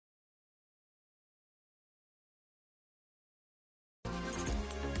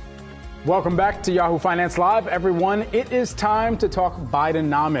Welcome back to Yahoo Finance Live, everyone. It is time to talk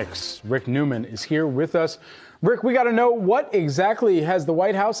Bidenomics. Rick Newman is here with us. Rick, we got to know, what exactly has the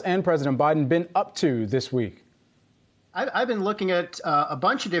White House and President Biden been up to this week? I've been looking at a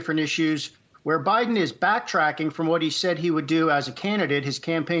bunch of different issues where Biden is backtracking from what he said he would do as a candidate, his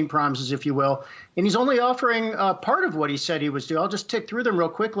campaign promises, if you will, and he's only offering part of what he said he would do. I'll just tick through them real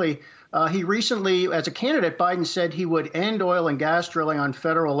quickly. He recently, as a candidate, Biden said he would end oil and gas drilling on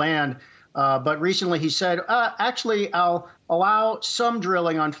federal land. But recently he said, actually, I'll allow some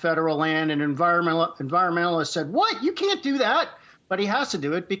drilling on federal land. And environmentalists said, what? You can't do that. But he has to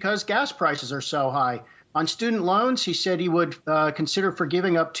do it because gas prices are so high. On student loans, he said he would consider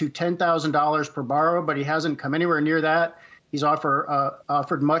forgiving up to $10,000 per borrower, but he hasn't come anywhere near that. He's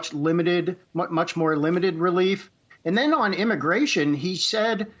offered much more limited relief. And then on immigration, he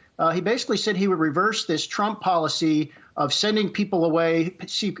basically said he would reverse this Trump policy of sending people away,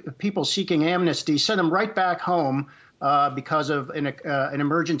 people seeking amnesty, send them right back home because of an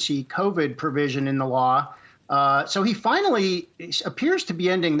emergency COVID provision in the law. So he finally appears to be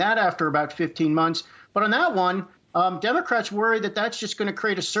ending that after about 15 months. But on that one, Democrats worry that that's just going to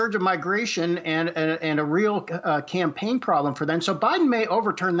create a surge of migration and a real campaign problem for them. So Biden may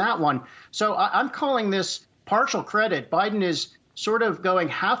overturn that one. So I'm calling this partial credit. Biden is sort of going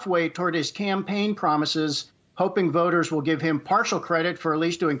halfway toward his campaign promises, hoping voters will give him partial credit for at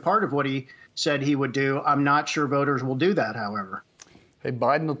least doing part of what he said he would do. I'm not sure voters will do that, however. Hey,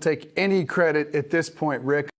 Biden will take any credit at this point, Rick.